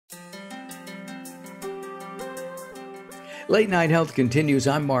Late Night Health continues.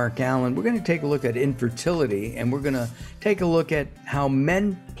 I'm Mark Allen. We're going to take a look at infertility, and we're going to take a look at how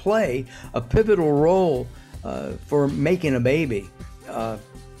men play a pivotal role for making a baby.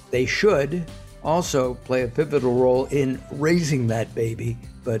 They should also play a pivotal role in raising that baby,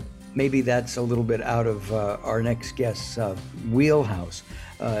 but maybe that's a little bit out of our next guest's wheelhouse.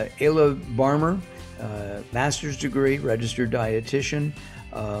 Ayla Barmer, master's degree, registered dietitian,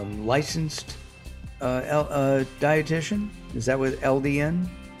 licensed dietitian. Is that with LDN?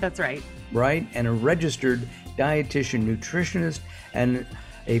 That's right. Right, and a registered dietitian, nutritionist, and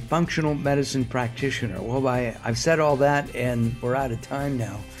a functional medicine practitioner. Well, I've said all that, and we're out of time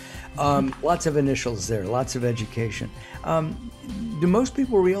now. Lots of initials there, lots of education. Do most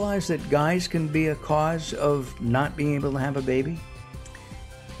people realize that guys can be a cause of not being able to have a baby?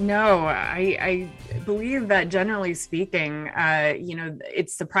 No, I believe that generally speaking,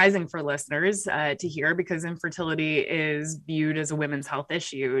 it's surprising for listeners to hear, because infertility is viewed as a women's health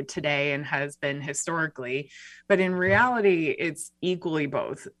issue today and has been historically. But in reality, it's equally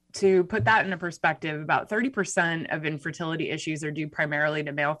both. To put that into perspective, about 30% of infertility issues are due primarily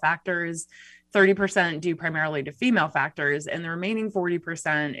to male factors, 30% due primarily to female factors, and the remaining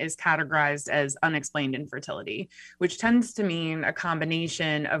 40% is categorized as unexplained infertility, which tends to mean a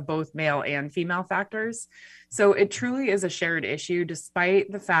combination of both male and female factors. So it truly is a shared issue,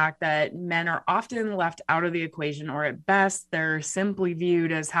 despite the fact that men are often left out of the equation, or at best, they're simply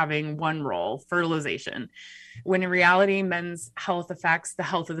viewed as having one role, fertilization. When in reality, men's health affects the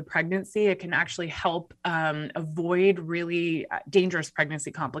health of the pregnancy. It can actually help avoid really dangerous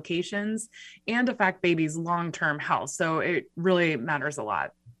pregnancy complications and affect baby's long-term health. So it really matters a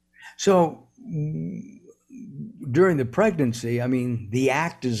lot. So during the pregnancy, I mean, the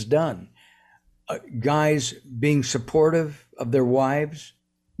act is done. Guys being supportive of their wives,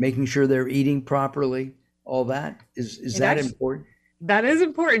 making sure they're eating properly, all that, is that important? That is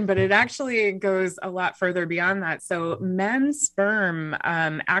important, but it actually goes a lot further beyond that. So men's sperm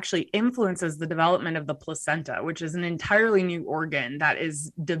actually influences the development of the placenta, which is an entirely new organ that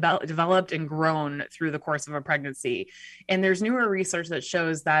is developed and grown through the course of a pregnancy. And there's newer research that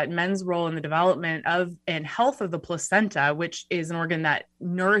shows that men's role in the development of and health of the placenta, which is an organ that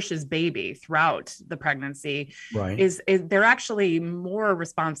nourishes baby throughout the pregnancy, right, is they're actually more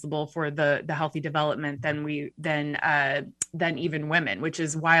responsible for the healthy development than even women, which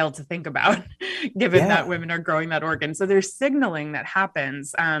is wild to think about, given that women are growing that organ. So there's signaling that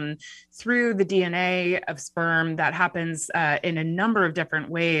happens through the DNA of sperm that happens in a number of different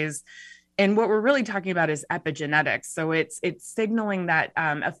ways. And what we're really talking about is epigenetics. So it's signaling that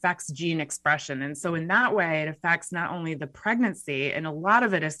affects gene expression. And so in that way, it affects not only the pregnancy, and a lot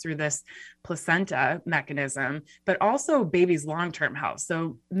of it is through this placenta mechanism, but also baby's long-term health.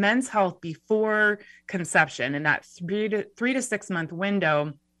 So men's health before conception, in that 3 to 6 month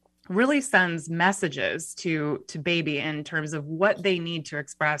window, really sends messages to baby in terms of what they need to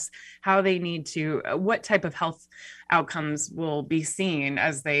express, how they need to, what type of health outcomes will be seen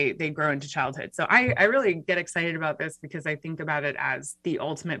as they grow into childhood. So I really get excited about this, because I think about it as the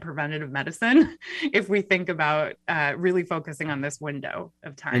ultimate preventative medicine if we think about really focusing on this window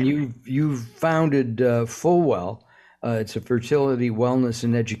of time. And you've founded Fullwell. It's a fertility, wellness,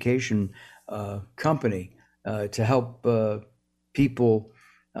 and education company to help people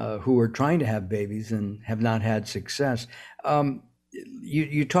who are trying to have babies and have not had success.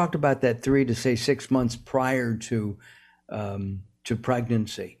 You talked about that 3 to 6 months prior to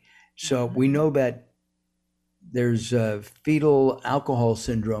pregnancy. So we know that there's fetal alcohol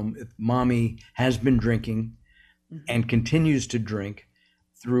syndrome if mommy has been drinking and continues to drink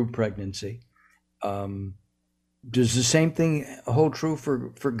through pregnancy. Does the same thing hold true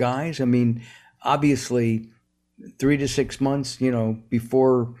for guys? I mean, obviously, 3 to 6 months,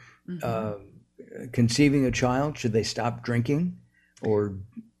 before conceiving a child, should they stop drinking? Or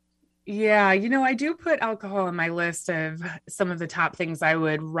yeah, I do put alcohol on my list of some of the top things I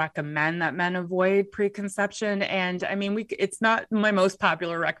would recommend that men avoid preconception. And I mean, it's not my most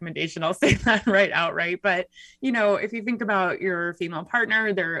popular recommendation, I'll say that outright. But, if you think about your female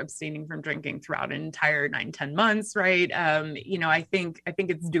partner, they're abstaining from drinking throughout an entire 9-10 months, right? I think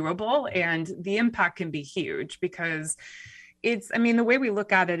it's doable, and the impact can be huge, because the way we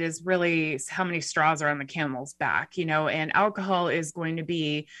look at it is really how many straws are on the camel's back, and alcohol is going to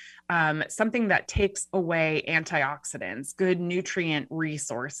be something that takes away antioxidants, good nutrient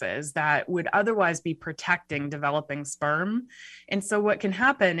resources that would otherwise be protecting developing sperm. And so what can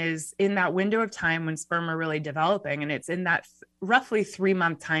happen is, in that window of time when sperm are really developing, and it's in that roughly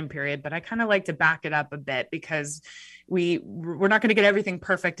 3-month time period, but I kind of like to back it up a bit because we're not going to get everything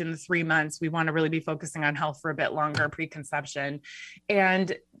perfect in the 3 months. We want to really be focusing on health for a bit longer pre-conception.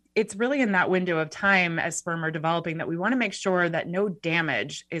 And it's really in that window of time as sperm are developing that we want to make sure that no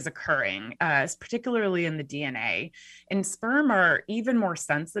damage is occurring, particularly in the DNA. And sperm are even more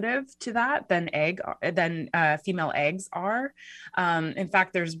sensitive to that than female eggs are. In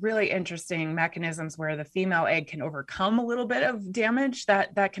fact, there's really interesting mechanisms where the female egg can overcome a little bit of damage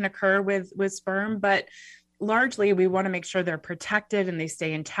that can occur with sperm, but largely we want to make sure they're protected and they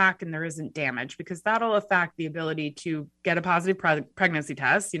stay intact and there isn't damage, because that'll affect the ability to get a positive pregnancy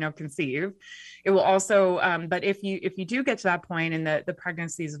test, conceive. It will also, but if you do get to that point and the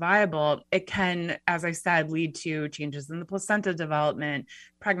pregnancy is viable, it can, as I said, lead to changes in the placenta development,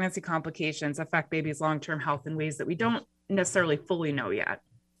 pregnancy complications, affect baby's long-term health in ways that we don't necessarily fully know yet.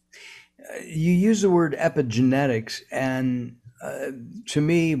 You use the word epigenetics, and to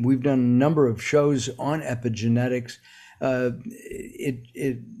me, we've done a number of shows on epigenetics. To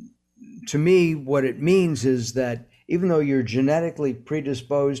me, what it means is that even though you're genetically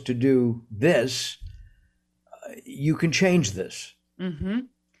predisposed to do this, you can change this. Mm-hmm.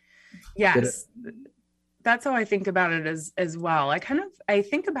 Yes. That's how I think about it as well. I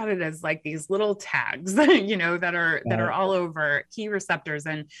think about it as like these little tags, that are all over key receptors,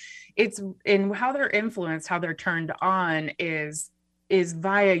 and it's in how they're influenced, how they're turned on is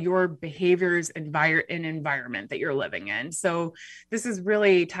via your behaviors and environment that you're living in. So this is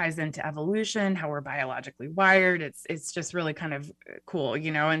really ties into evolution, how we're biologically wired. It's just really kind of cool,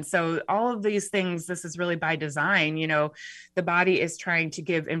 and so all of these things, this is really by design. The body is trying to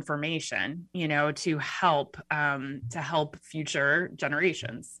give information, to help future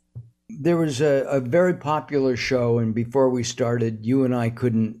generations. There was a very popular show, and before we started,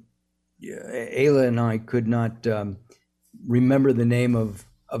 Ayla and I could not remember the name of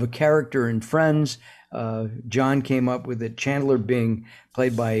a character in Friends. John came up with it, Chandler being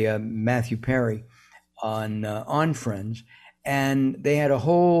played by Matthew Perry on Friends. And they had a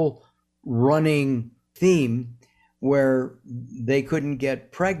whole running theme where they couldn't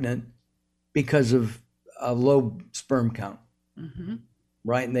get pregnant because of a low sperm count. Mm-hmm.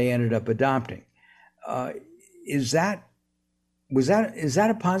 Right? And they ended up adopting. Is that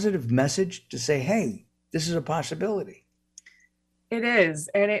a positive message to say, hey, this is a possibility? It is.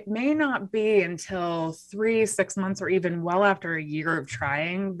 And it may not be until 3-6 months or even well after a year of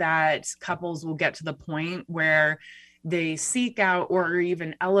trying that couples will get to the point where they seek out or are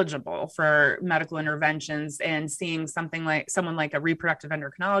even eligible for medical interventions and seeing someone like a reproductive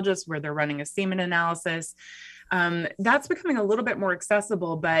endocrinologist where they're running a semen analysis. That's becoming a little bit more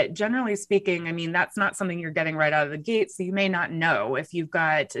accessible, but generally speaking, that's not something you're getting right out of the gate. So you may not know if you've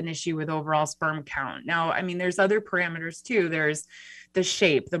got an issue with overall sperm count. Now, there's other parameters too. There's the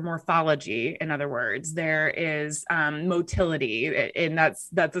shape, the morphology, in other words, there is motility, and that's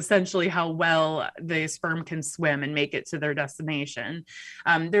essentially how well the sperm can swim and make it to their destination.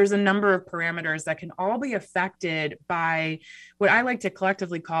 There's a number of parameters that can all be affected by what I like to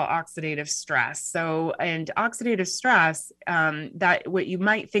collectively call oxidative stress. So, and oxidative stress, that what you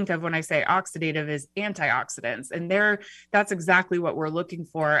might think of when I say oxidative is antioxidants, and that's exactly what we're looking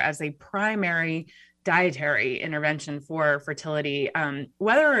for as a primary dietary intervention for fertility.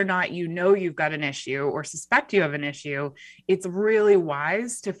 Whether or not you've got an issue or suspect you have an issue, it's really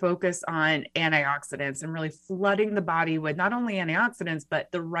wise to focus on antioxidants and really flooding the body with not only antioxidants,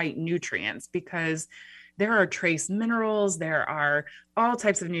 but the right nutrients, because there are trace minerals, there are all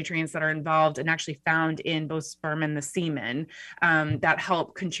types of nutrients that are involved and actually found in both sperm and the semen that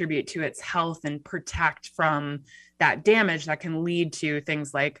help contribute to its health and protect from that damage that can lead to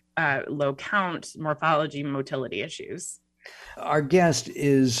things like low count, morphology, motility issues. Our guest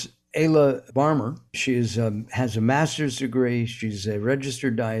is Ayla Barmer. She has a master's degree. She's a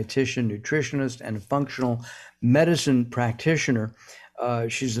registered dietitian, nutritionist, and a functional medicine practitioner.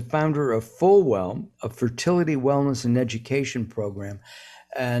 She's the founder of FullWell, a fertility, wellness, and education program.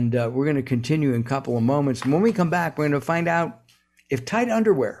 And we're going to continue in a couple of moments. And when we come back, we're going to find out if tight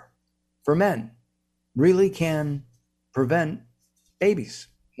underwear for men really can prevent babies.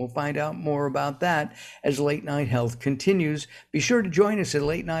 We'll find out more about that as Late Night Health continues. Be sure to join us at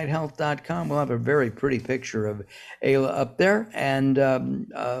latenighthealth.com. We'll have a very pretty picture of Ayla up there and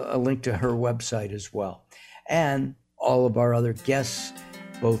a link to her website as well. And all of our other guests,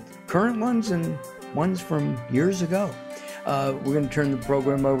 both current ones and ones from years ago. We're going to turn the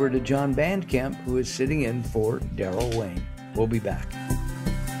program over to John Bandcamp, who is sitting in for Daryl Wayne. We'll be back.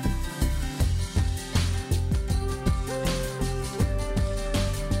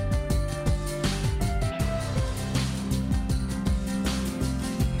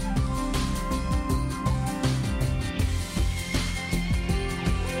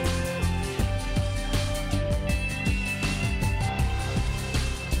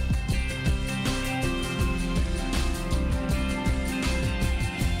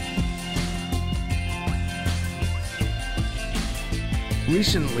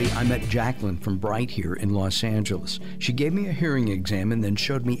 Recently, I met Jacqueline from Bright here in Los Angeles. She gave me a hearing exam and then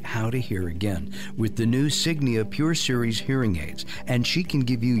showed me how to hear again with the new Signia Pure Series hearing aids, and she can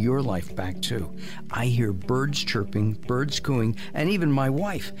give you your life back too. I hear birds chirping, birds cooing, and even my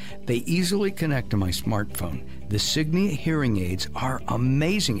wife. They easily connect to my smartphone. The Signia hearing aids are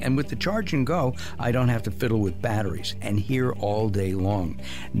amazing, and with the charge and go, I don't have to fiddle with batteries and hear all day long.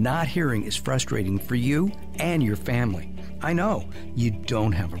 Not hearing is frustrating for you and your family. I know you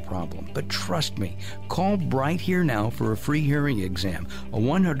don't have a problem, but trust me, call Bright Here now for a free hearing exam, a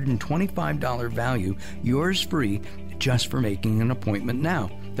 $125 value, yours free, just for making an appointment now.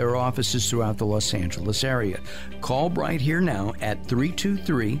 There are offices throughout the Los Angeles area. Call Bright Here now at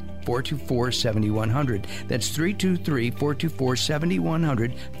 323-424-7100. That's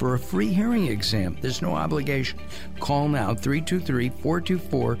 323-424-7100 for a free hearing exam. There's no obligation. Call now,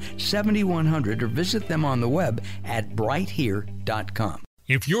 323-424-7100, or visit them on the web at brighthere.com.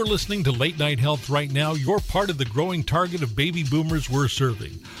 If you're listening to Late Night Health right now, you're part of the growing target of baby boomers we're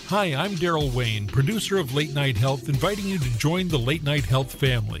serving. Hi, I'm Daryl Wayne, producer of Late Night Health, inviting you to join the Late Night Health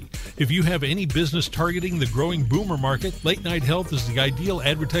family. If you have any business targeting the growing boomer market, Late Night Health is the ideal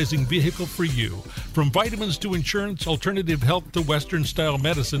advertising vehicle for you. From vitamins to insurance, alternative health to Western-style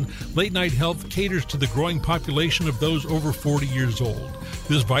medicine, Late Night Health caters to the growing population of those over 40 years old.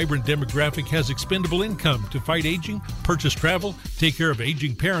 This vibrant demographic has expendable income to fight aging, purchase travel, take care of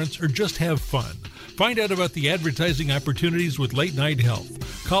aging parents, or just have fun. Find out about the advertising opportunities with Late Night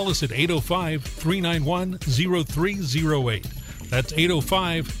Health. Call us at 805-391-0308. That's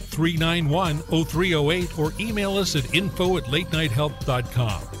 805-391-0308, or email us at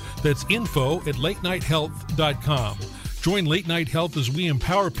info@latenighthealth.com. That's info@latenighthealth.com. Join Late Night Health as we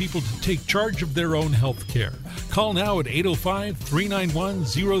empower people to take charge of their own health care. Call now at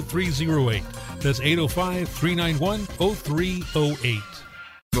 805-391-0308. That's 805-391-0308.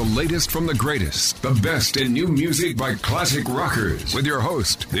 The latest from the greatest, the best in new music by classic rockers, with your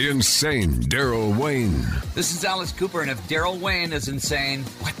host, the insane Daryl Wayne. This is Alice Cooper, and if Daryl Wayne is insane,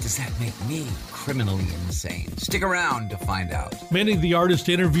 what does that make me? Criminally insane. Stick around to find out. Many of the artist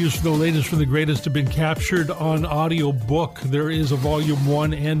interviews for the latest from the greatest have been captured on audio book. There is a Volume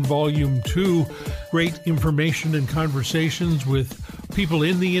 1 and Volume 2. Great information and conversations with people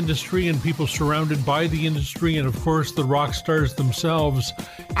in the industry and people surrounded by the industry, and of course the rock stars themselves.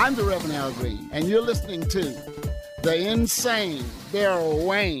 I'm the Reverend Al Green, and you're listening to the insane Daryl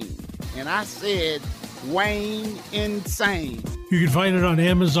Wayne. And I said Wayne Insane. You can find it on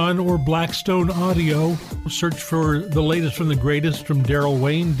Amazon or Blackstone Audio. Search for the latest from the greatest from Daryl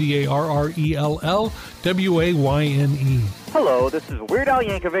Wayne, Darrell Wayne. Hello, this is Weird Al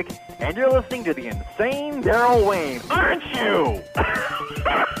Yankovic, and you're listening to the insane Daryl Wayne, aren't you?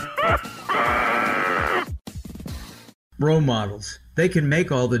 Role models. They can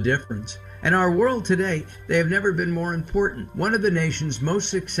make all the difference. In our world today, they have never been more important. One of the nation's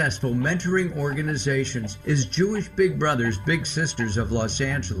most successful mentoring organizations is Jewish Big Brothers Big Sisters of Los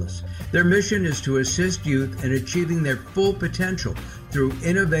Angeles. Their mission is to assist youth in achieving their full potential through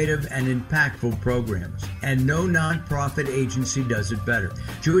innovative and impactful programs. And no nonprofit agency does it better.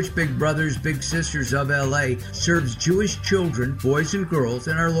 Jewish Big Brothers Big Sisters of LA serves Jewish children, boys and girls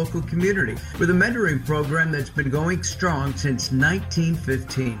in our local community with a mentoring program that's been going strong since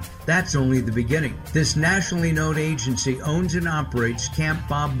 1915. That's only the beginning. This nationally known agency owns and operates Camp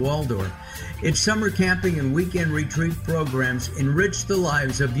Bob Waldorf. Its summer camping and weekend retreat programs enrich the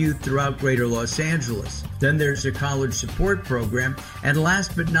lives of youth throughout Greater Los Angeles. Then there's a college support program, and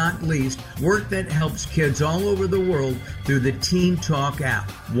last but not least, work that helps kids all over the world through the Teen Talk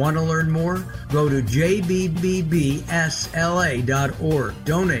app. Want to learn more? Go to jbbbsla.org.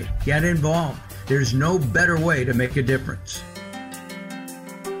 Donate. Get involved. There's no better way to make a difference.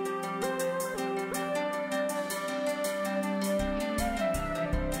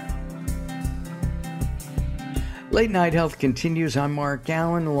 Late Night Health continues. I'm Mark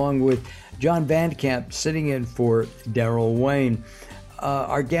Allen, along with John Vandekamp, sitting in for Daryl Wayne.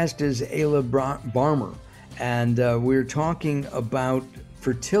 Our guest is Ayla Barmer, and we're talking about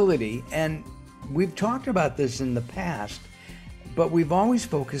fertility. And we've talked about this in the past, but we've always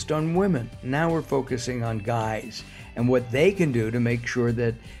focused on women. Now we're focusing on guys and what they can do to make sure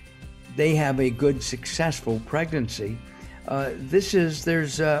that they have a good, successful pregnancy.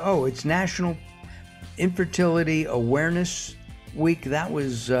 It's National Infertility Awareness Week. That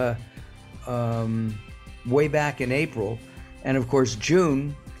was way back in April. And of course,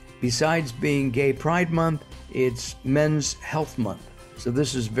 June, besides being Gay Pride Month, it's Men's Health Month. So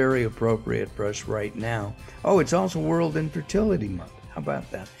this is very appropriate for us right now. Oh, it's also World Infertility Month. How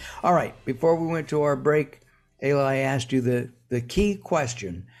about that? All right, before we went to our break, Ayla, I asked you the key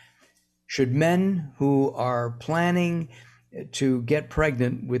question. Should men who are planning to get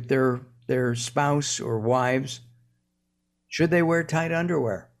pregnant with their spouse or wives, should they wear tight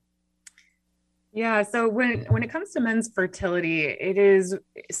underwear? Yeah, so when it comes to men's fertility,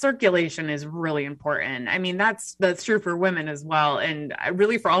 circulation is really important. I mean, that's true for women as well, and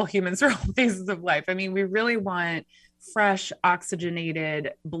really for all humans for all phases of life. I mean, we really want fresh,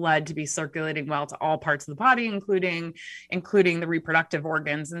 oxygenated blood to be circulating well to all parts of the body, including the reproductive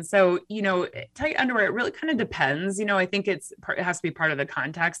organs. And so, tight underwear, it really kind of depends. I think it has to be part of the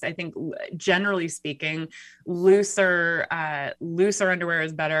context. I think generally speaking, looser underwear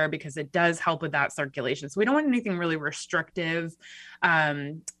is better because it does help with that circulation. So we don't want anything really restrictive,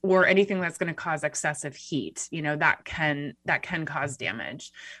 or anything that's going to cause excessive heat. That can cause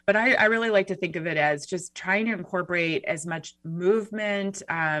damage. But I really like to think of it as just trying to incorporate as much movement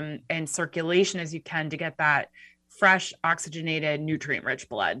and circulation as you can to get that fresh, oxygenated, nutrient-rich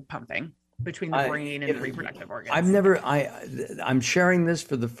blood pumping between the brain and the reproductive organs. I'm sharing this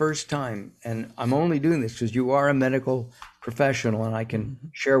for the first time, and I'm only doing this because you are a medical professional and I can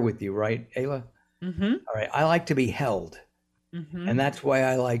share with you, right, Ayla? Mm-hmm. All right. I like to be held. Mm-hmm. And that's why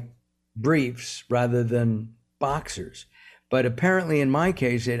I like briefs rather than boxers. But apparently in my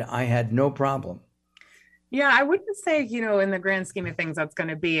case, I had no problem. Yeah, I wouldn't say, in the grand scheme of things, that's going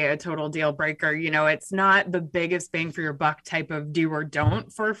to be a total deal breaker. It's not the biggest bang for your buck type of do or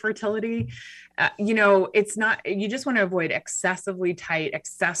don't for fertility. It's not, you just want to avoid excessively tight,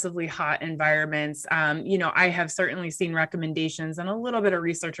 excessively hot environments. I have certainly seen recommendations and a little bit of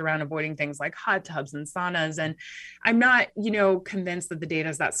research around avoiding things like hot tubs and saunas. And I'm not, convinced that the data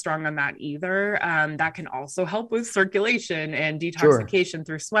is that strong on that either. That can also help with circulation and detoxification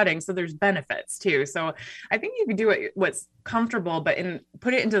through sweating. So there's benefits too. So I think you can do what's comfortable, but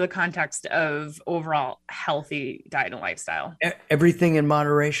put it into the context of overall healthy diet and lifestyle. Everything in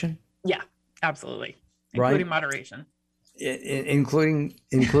moderation? Yeah, absolutely. Including moderation. Including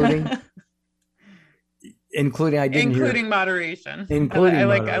moderation. Including I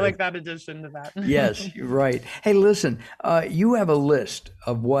like that addition to that. Yes, you're right. Hey, listen, you have a list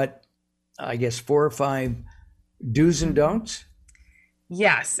of what, I guess, 4 or 5 do's and don'ts?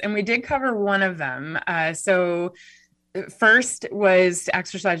 Yes, and we did cover one of them. So first was to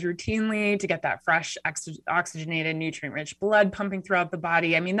exercise routinely to get that fresh, oxygenated, nutrient-rich blood pumping throughout the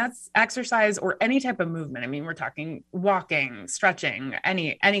body. I mean, that's exercise or any type of movement. I mean, we're talking walking, stretching,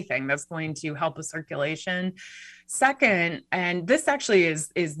 anything that's going to help with circulation. Second, and this actually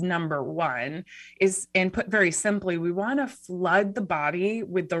is number one, and put very simply, we want to flood the body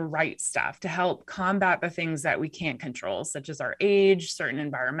with the right stuff to help combat the things that we can't control, such as our age, certain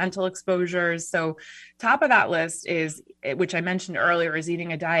environmental exposures. So top of that list is, which I mentioned earlier, is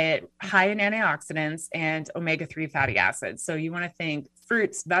eating a diet high in antioxidants and omega-3 fatty acids. So you want to think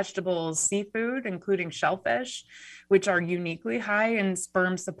fruits, vegetables, seafood, including shellfish, which are uniquely high in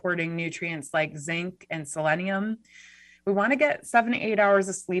sperm-supporting nutrients like zinc and selenium. We want to get 7 to 8 hours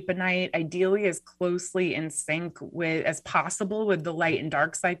of sleep a night, ideally as closely in sync as possible with the light and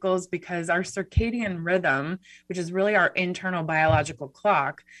dark cycles, because our circadian rhythm, which is really our internal biological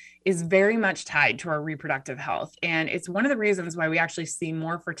clock, is very much tied to our reproductive health. And it's one of the reasons why we actually see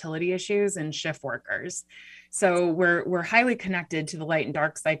more fertility issues in shift workers. So we're highly connected to the light and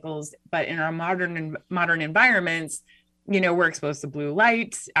dark cycles, but in our modern environments, we're exposed to blue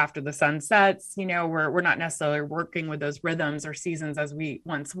light after the sun sets. We're not necessarily working with those rhythms or seasons as we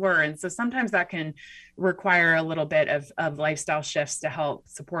once were. And so sometimes that can require a little bit of lifestyle shifts to help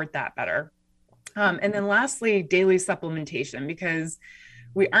support that better. And then lastly, daily supplementation, because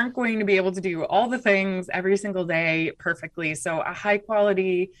we aren't going to be able to do all the things every single day perfectly. So a high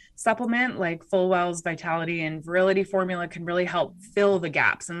quality supplement like Fullwell's Vitality and Virility formula can really help fill the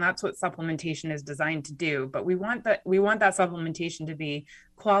gaps. And that's what supplementation is designed to do. But we want that supplementation to be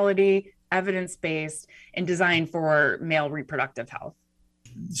quality, evidence-based, and designed for male reproductive health.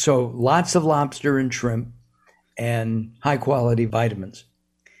 So lots of lobster and shrimp and high quality vitamins.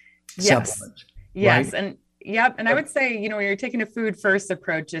 Yes. Supplements. Yes. Right? And yep. And I would say, when you're taking a food first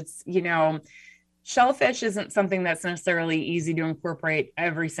approach, it's, shellfish isn't something that's necessarily easy to incorporate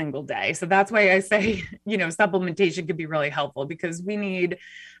every single day. So that's why I say, supplementation could be really helpful, because we need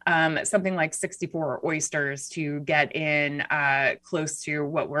something like 64 oysters to get in close to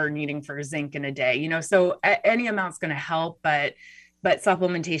what we're needing for zinc in a day, so any amount's going to help, but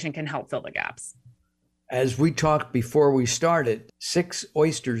supplementation can help fill the gaps. As we talked before we started, 6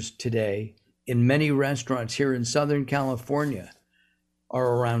 oysters today in many restaurants here in Southern California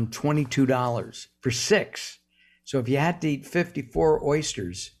are around $22 for 6. So if you had to eat 54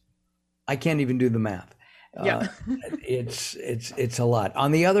 oysters, I can't even do the math. It's a lot.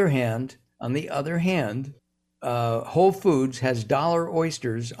 On the other hand, Whole Foods has dollar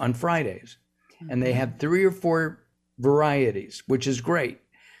oysters on Fridays, and they have 3 or 4 varieties, which is great.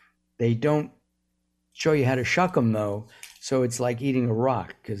 They don't show you how to shuck them though, so it's like eating a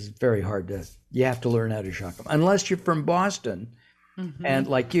rock because it's very hard to. You have to learn how to shuck them, unless you're from Boston. And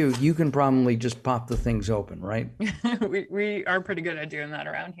like you can probably just pop the things open, right? we are pretty good at doing that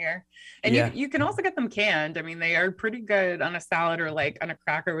around here. And you can also get them canned. I mean, they are pretty good on a salad or like on a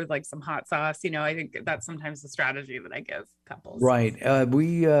cracker with like some hot sauce. I think that's sometimes the strategy that I give couples. Right.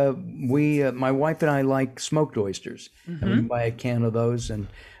 We my wife and I like smoked oysters. And we buy a can of those,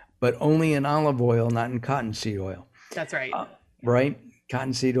 but only in olive oil, not in cottonseed oil. That's right. Right.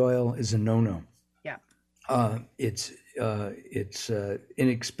 Cottonseed oil is a no-no. Yeah. It's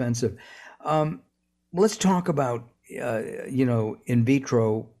inexpensive. Let's talk about, in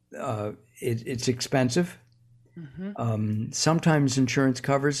vitro. It's expensive. Sometimes insurance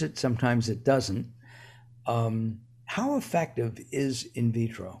covers it, sometimes it doesn't. How effective is in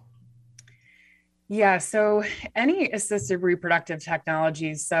vitro? Yeah, so any assisted reproductive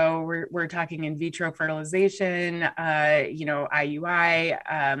technologies, so we're talking in vitro fertilization, IUI,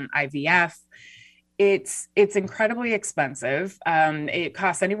 IVF. It's incredibly expensive. It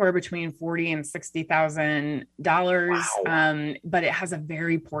costs anywhere between $40,000 and $60,000, but it has a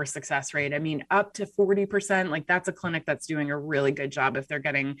very poor success rate. I mean, up to 40%. Like that's a clinic that's doing a really good job if they're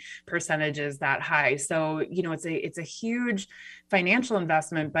getting percentages that high. So it's a huge financial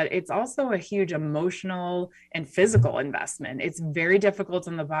investment, but it's also a huge emotional and physical investment. It's very difficult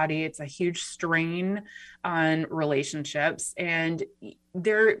on the body. It's a huge strain on relationships, and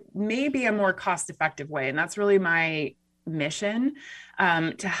there may be a more cost-effective way. And that's really my mission,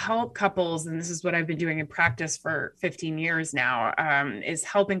 to help couples. And this is what I've been doing in practice for 15 years now, is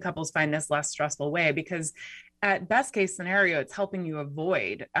helping couples find this less stressful way, because at best case scenario, it's helping you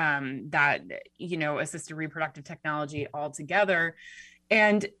avoid that, assisted reproductive technology altogether.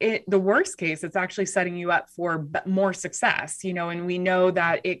 And the worst case, it's actually setting you up for more success, and we know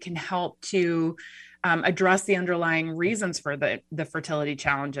that it can help to address the underlying reasons for the fertility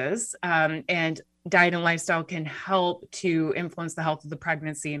challenges. And diet and lifestyle can help to influence the health of the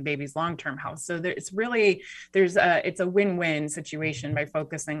pregnancy and baby's long-term health. So it's a win-win situation by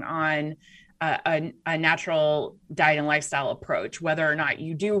focusing on a natural diet and lifestyle approach, whether or not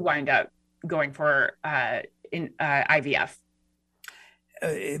you do wind up going for IVF.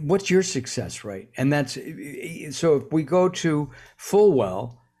 What's your success rate? And that's, so if we go to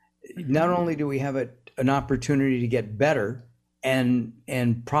Fullwell, not only do we have an opportunity to get better and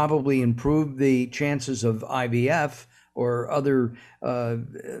probably improve the chances of IVF or other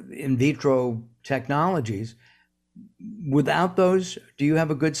in vitro technologies, without those, do you have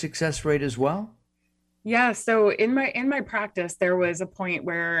a good success rate as well? Yeah. So in my practice, there was a point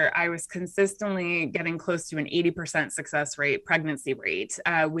where I was consistently getting close to an 80% success rate, pregnancy rate,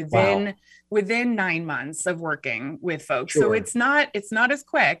 within 9 months of working with folks. Sure. So it's not as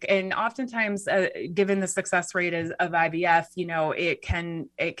quick. And oftentimes, given the success rate of IVF, it can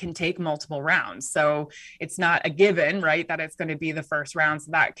take multiple rounds. So it's not a given, right, that it's going to be the first round. So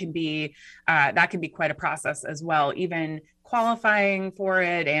that can be quite a process as well, even qualifying for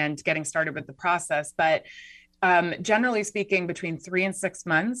it and getting started with the process. But generally speaking, between 3 and 6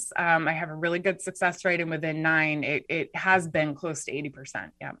 months, I have a really good success rate, and within 9, it has been close to 80%.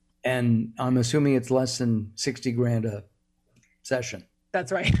 Yeah. And I'm assuming it's less than $60,000 a session.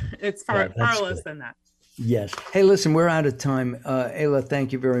 That's right. It's far less than that. Yes. Hey, listen, we're out of time. Ayla,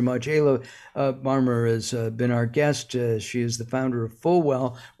 thank you very much. Ayla Barmer has been our guest. She is the founder of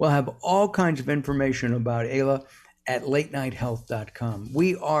Fullwell. We'll have all kinds of information about Ayla at latenighthealth.com.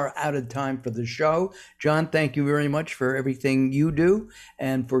 We are out of time for the show. John, thank you very much for everything you do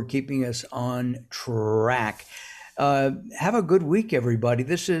and for keeping us on track. Have a good week, everybody.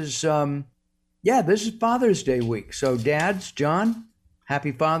 This is Father's Day week. So dads, John,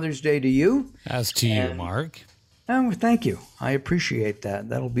 happy Father's Day to you. As to you, Mark. Oh, thank you. I appreciate that.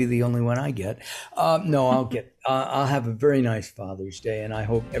 That'll be the only one I get. I'll have a very nice Father's Day, and I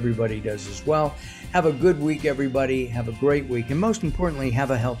hope everybody does as well. Have a good week, everybody. Have a great week. And most importantly,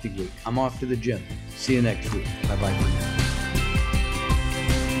 have a healthy week. I'm off to the gym. See you next week. Bye-bye for now.